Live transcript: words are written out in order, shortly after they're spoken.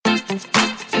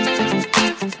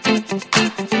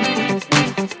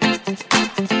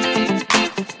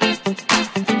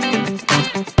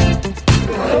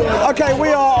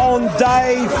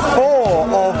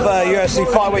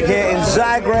UFC Fight Week here in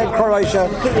Zagreb, Croatia.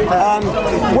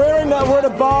 We're at a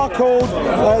bar called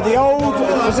the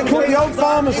Old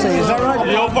Pharmacy, is that right?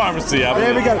 The Old Pharmacy, yeah.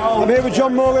 There we go. I'm here with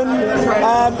John Morgan,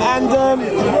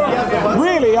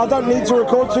 really, I don't need to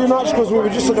record too much because we were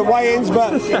just at the weigh-ins,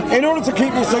 but in order to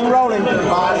keep this thing rolling.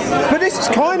 But this is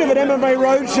kind of an MMA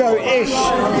roadshow-ish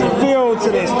feel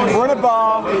to this. We're in a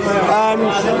bar,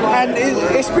 and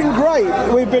it's been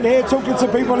great. We've been here talking to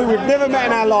people who we've never met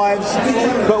in our lives,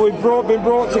 but we've been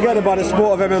brought together by the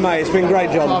sport of MMA. It's been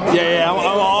great, John. Yeah.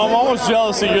 I'm almost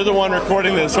jealous that you're the one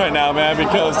recording this right now, man,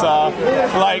 because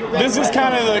this is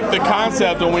kind of the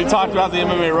concept when we talked about the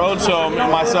MMA Roadshow,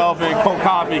 myself and Cole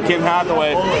Coffey, Kim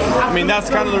Hathaway. I mean, that's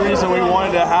kind of the reason we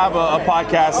wanted to have a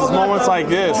podcast, is moments like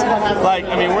this.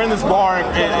 We're in this bar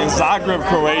in Zagreb,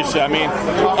 Croatia. I mean,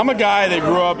 I'm a guy that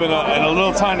grew up in a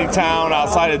little tiny town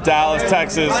outside of Dallas,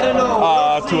 Texas,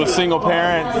 to a single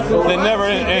parent that never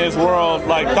in his world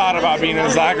thought about being in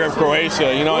Zagreb, Croatia,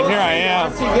 and here I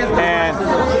am,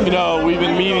 and we've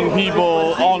been meeting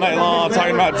people all night long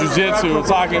talking about jiu-jitsu,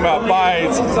 talking about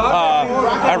fights.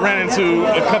 I ran into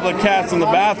a couple of cats in the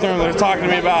bathroom. They're talking to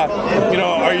me about,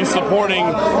 are you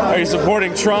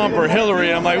supporting Trump or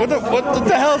Hillary? I'm like, what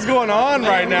the hell's going on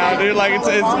right now, dude?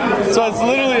 It's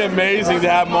literally amazing to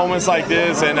have moments like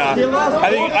this, and I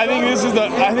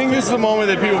think this is the moment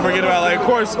that people forget about. Of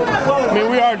course,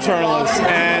 we are journalists,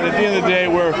 and at the end of the day,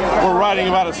 we're writing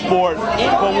about a sport.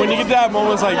 But when you get to have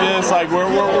moments like this,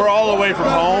 we're all away from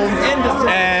home,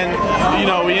 and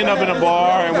we end up in a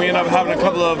bar, and we end up having a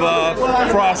couple of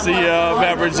frosty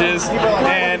beverages,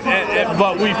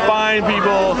 but we find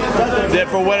people that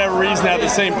for whatever reason have the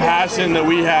same passion that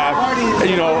we have,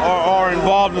 are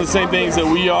involved in the same things that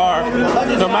we are,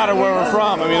 no matter where we're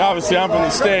from. Obviously I'm from the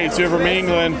States, you're from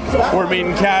England, we're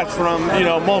meeting cats from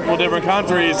multiple different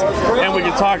countries, and we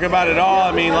can talk about it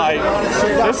all.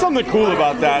 There's something cool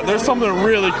about that. There's something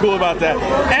really cool about that.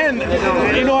 And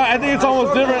I think it's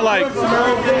almost different.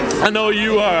 I know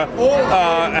you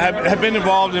have been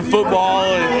involved in football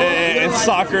and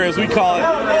soccer, as we call it.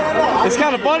 It's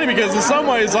kind of funny because in some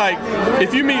ways,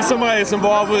 if you meet somebody that's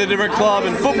involved with a different club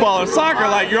in football or soccer,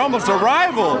 you're almost a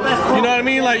rival. You know what I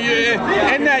mean?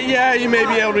 You may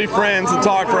be able to be friends and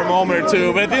talk for a moment or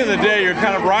two, but at the end of the day, you're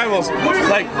kind of rivals.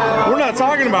 We're not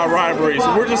talking about rivalries.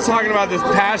 We're just talking about this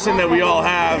passion that we all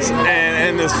have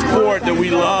and the sport that we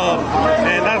love,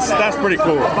 and that's pretty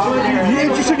cool.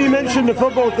 Interesting you mentioned the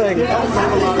football thing.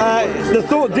 The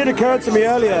thought did occur to me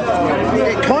earlier.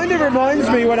 It kind of reminds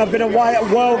me when I've been away at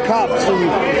World Cups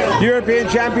and European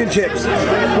Championships,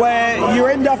 where you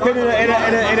end up in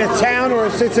a town or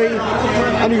a city,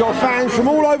 and you've got fans from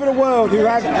all over the world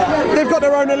they've got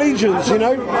their own allegiance,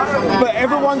 but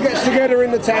everyone gets together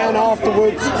in the town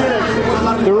afterwards.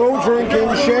 They're all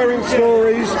drinking, sharing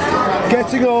stories,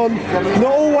 getting on,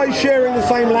 not always sharing the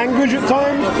same language at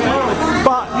times,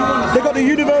 but they've got the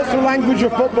universal language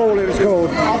of football, it was called.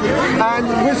 And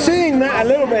we're seeing that a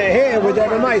little bit here with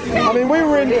MMA.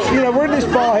 we're in this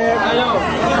bar here.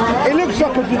 It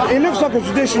looks like a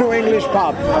traditional English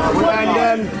pub,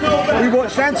 and we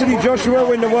watched Anthony Joshua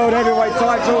win the world heavyweight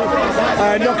title,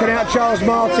 knocking out Charles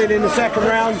Martin in the second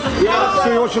round.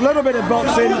 So we watched a little bit of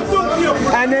boxing,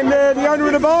 and then the owner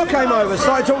of the bar came over,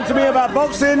 started talking to me about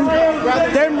boxing,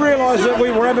 then realised that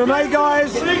we were MMA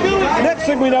guys. Next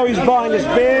thing we know, he's buying us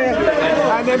beer,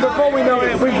 and then before we know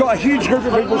it, we've got a huge group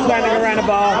of people standing around a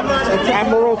bar,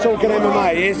 and we're all talking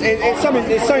MMA. It's something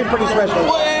pretty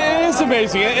special. It's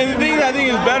amazing, and the thing I think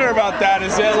is better about that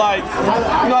is that,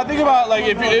 I think about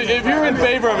if you're in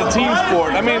favor of a team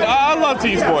sport. I love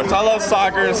team sports. I love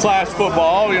soccer /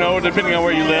 football. Depending on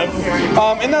where you live,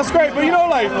 and that's great.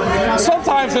 But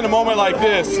sometimes in a moment like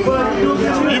this,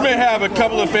 you may have a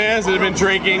couple of fans that have been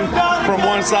drinking from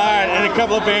one side, and a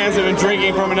couple of fans that have been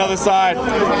drinking from another side,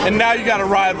 and now you got a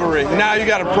rivalry. Now you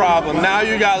got a problem. Now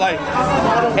you got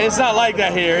and it's not like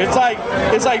that here. It's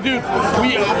like, dude,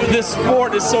 this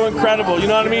sport is so incredible. You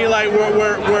know what I mean?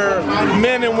 Where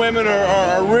men and women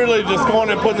are really just going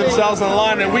and putting themselves on the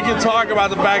line, and we can talk about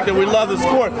the fact that we love the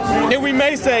sport. And we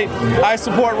may say, I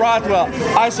support Rothwell,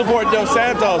 I support Dos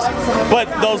Santos, but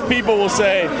those people will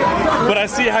say, but I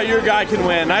see how your guy can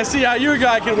win. I see how your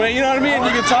guy can win. You know what I mean?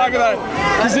 You can talk about it.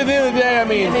 Because at the end of the day,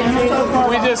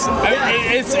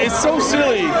 it's so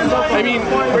silly.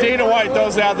 Dana White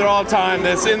throws it out there all the time.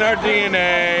 That's in our DNA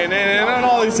and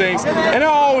all these things. And I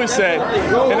always say,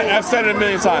 and I've said it a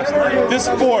million times. This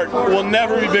sport will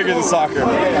never be bigger than soccer.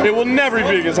 It will never be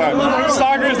bigger than soccer.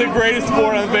 Soccer is the greatest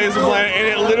sport on the face of the planet, and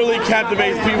it literally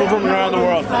captivates people from around the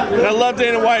world. And I love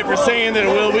Dana White for saying that it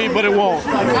will be, but it won't.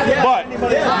 But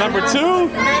number two,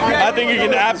 I think it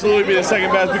can absolutely be the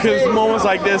second best, because moments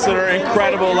like this that are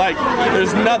incredible. Like,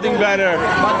 there's nothing better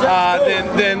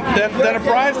than a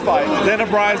prize fight,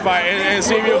 and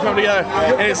seeing people come together.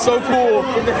 And it's so cool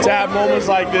to have moments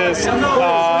like this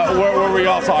where we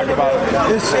all talk about it.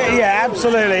 Yeah,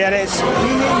 absolutely, and it's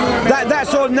that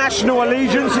sort of national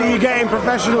allegiance that you get in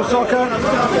professional soccer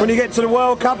when you get to the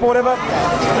World Cup or whatever.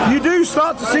 You do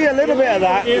start to see a little bit of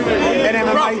that in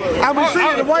MMA, and we see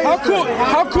it the weigh-ins.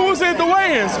 How cool is it at the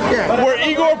weigh-ins? Yeah. Where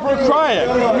Igor Prokayek,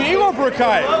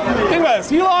 think about this,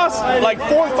 he lost like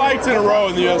 4 fights in a row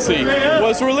in the UFC,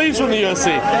 was released from the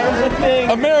UFC.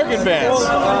 American fans,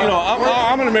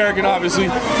 I'm an American, obviously,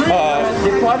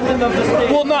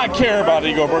 will not care about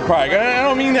Igor Prokayek. I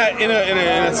don't mean that in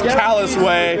a callous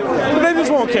way, but they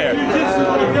just won't care.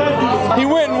 He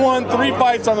went and won 3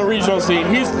 fights on the regional scene.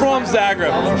 He's from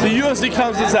Zagreb. The UFC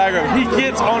comes to Zagreb. He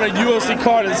gets on a UFC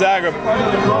card in Zagreb.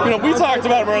 We talked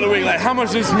about him earlier week, like how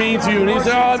much this means to you, and he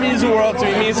said, "Oh, it means the world to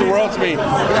me. It means the world to me."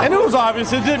 And it was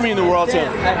obvious it did mean the world to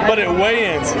him. But at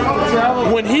weigh-ins,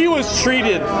 when he was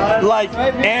treated like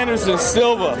Anderson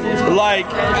Silva, like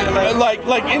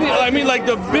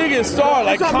the biggest star,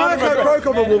 like Conor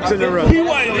McGregor walks in the room.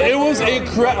 It was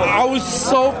incredible. I was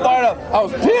so fired up. I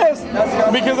was pissed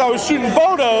because I was shooting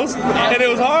photos, and it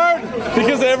was hard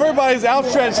because everybody's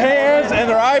outstretched hands and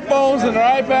their iPhones and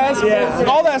their iPads. Yeah.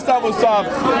 All that stuff was tough.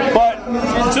 But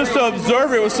just to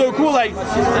observe it was so cool. Like,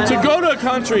 to go to a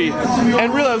country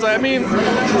and realize,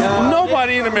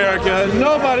 nobody in America,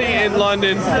 nobody in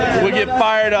London would get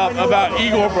fired up about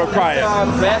Igor Prokayek.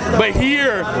 But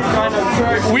here,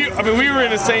 we were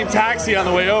in the same taxi on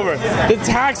the way over. The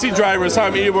taxi driver was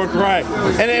talking about Igor Prokayek.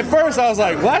 And at first I was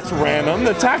like, well, that's random.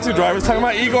 The taxi driver was talking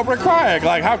about Igor Prokayek.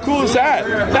 Like, how cool is that?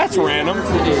 That's random.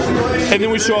 And then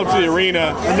we show up to the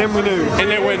arena, and then we knew. And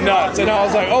it went nuts. And I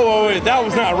was like, oh, wait, that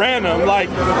was not random. Like,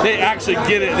 they actually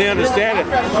get it. They understand it.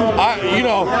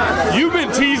 You've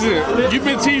been teasing it. You've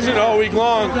been teasing all week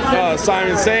long,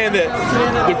 Simon, saying that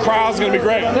the crowd's going to be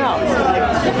great.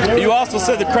 You also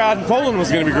said the crowd in Poland was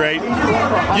going to be great.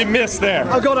 You missed there.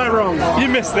 I got that wrong. You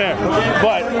missed there.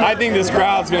 But I think this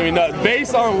crowd's going to be nuts.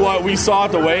 Based on what we saw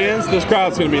at the weigh-ins, this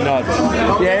crowd's going to be nuts.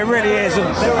 Yeah, it really is.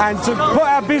 And to put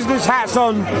our business hats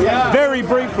on very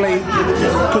briefly,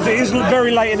 because it is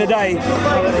very late in the day,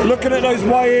 looking at those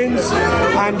weigh-ins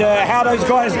and how those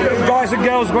guys and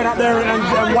girls went up there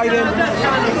and weighed in,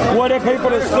 were there people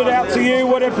that stood out to you?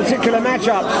 Were there particular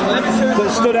matchups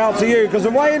that stood out to you? Because the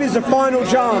weigh-in is the final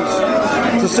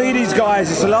chance to see these guys.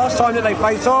 It's the last time that they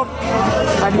face off,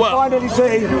 and you finally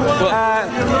see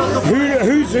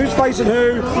who's facing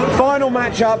who. Final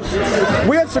matchups.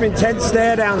 We had some intense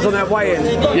stare downs on that weigh-in.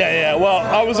 Yeah. Well,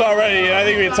 I was already. I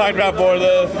think we had talked about before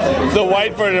the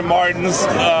Whiteford and Martins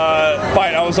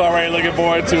fight. I was already looking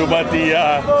forward to, but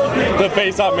the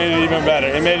face-off made it even better.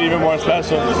 It made it even more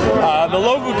special. The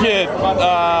local kid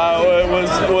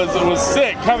was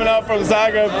sick coming out from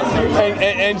Zagreb,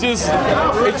 and just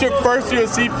it's your first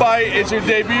UFC fight, it's your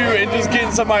debut, and just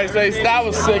getting somebody's face. That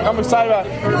was sick. I'm excited about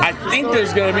it. I think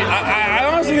there's gonna be. I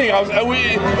honestly think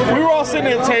we were all sitting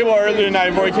at a table earlier tonight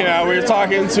before we came out. We were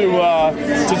talking to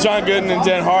John Gooden and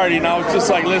Dan Hardy, and I was just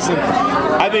like, listen,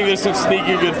 I think there's some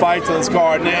sneaky good fights on this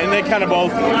card, and they kind of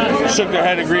both shook their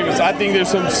head in agreement. I think there's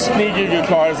some sneaky good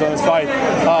cards on this fight.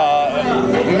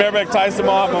 Mairbek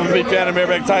Taisumov, I'm a big fan of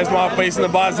Mairbek Taisumov facing the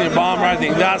Bosnian Bomber. I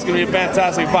think that's going to be a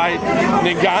fantastic fight.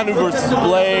 Ngannou versus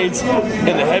Blades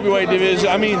in the heavyweight division.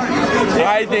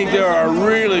 I think there are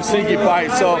really sneaky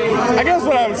fights. So I guess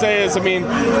what I would say is,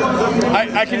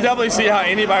 I can definitely see how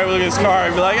anybody would look at this card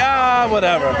and be like,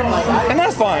 whatever. And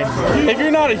that's fine. If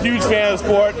you're not a huge fan of the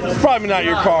sport, it's probably not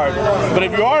your card. But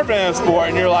if you are a fan of the sport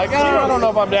and you're like, I don't know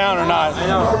if I'm down or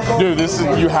not, dude,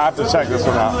 you have to check this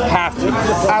one out. Have to.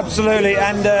 Absolutely.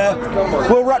 And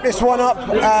we'll wrap this one up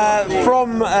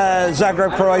from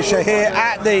Zagreb, Croatia, here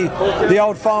at the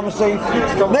old pharmacy.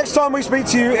 Next time we speak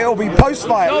to you, it'll be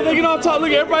post-fight. No, they can all talk.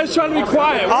 Look, everybody's trying to be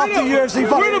quiet. After UFC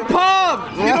fight. We're in a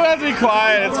pub. You don't have to be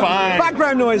quiet. It's fine.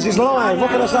 Background noise is live. What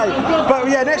can I say? But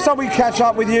yeah, next time we catch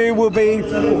up with you will be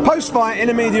post-fight in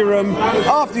the media room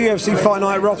after UFC Fight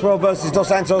Night, Rothwell versus Dos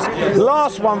Santos.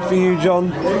 Last one for you,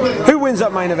 John. Who wins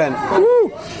that main event?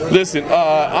 Woo! Listen,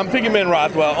 I'm picking Ben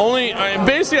Rothwell.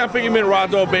 Basically, I'm picking Ben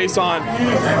Rothwell based on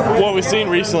what we've seen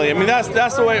recently. I mean, that's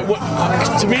the way.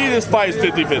 To me, this fight is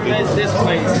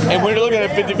 50-50. And when you're looking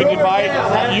at a 50-50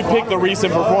 fight, you pick the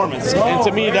recent performance. And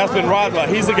to me, that's Ben Rothwell.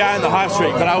 He's the guy in the hot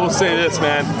streak. But I will say this,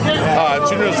 man.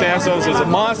 Junior Santos is a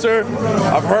monster.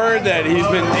 I've heard that he's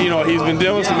been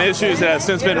dealing with some issues that have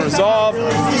since been resolved.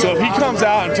 So if he comes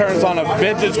out and turns on a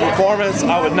vintage performance,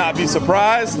 I would not be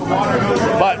surprised.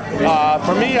 But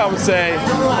for me, I would say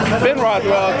Ben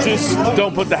Rothwell, just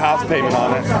don't put the house payment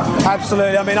on it.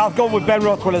 Absolutely. I mean, I've gone with Ben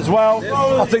Rothwell as well.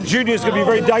 I think Junior's going to be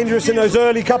very dangerous in those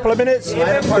early couple of minutes.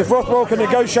 If Rothwell can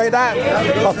negotiate that,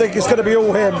 I think it's going to be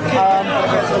all him.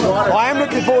 I am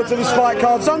looking forward to this fight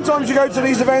card. Sometimes you go to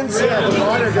these events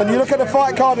and you look at the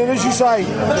fight card, and as you say,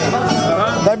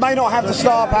 they may not have the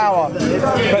star power,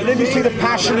 but then you see the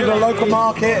passion in the local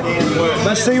market.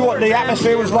 You see what the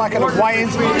atmosphere was like at the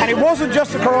weigh-ins, and it wasn't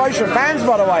just the Croatian fans,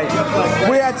 by the way.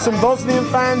 We had some Bosnian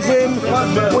fans in,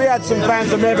 we had some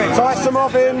fans of Mehmet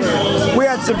Tysomov in, we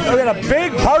had a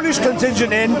big Polish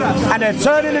contingent in, and they're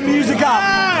turning the music up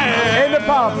in the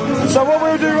pub. So what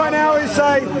we'll do right now is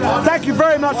say thank you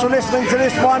very much for listening to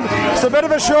this one. It's a bit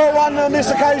of a short one on this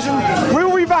occasion.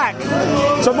 We'll be back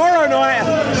tomorrow night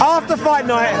after fight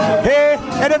night here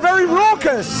in a very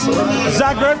raucous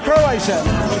Zagreb,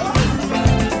 Croatia.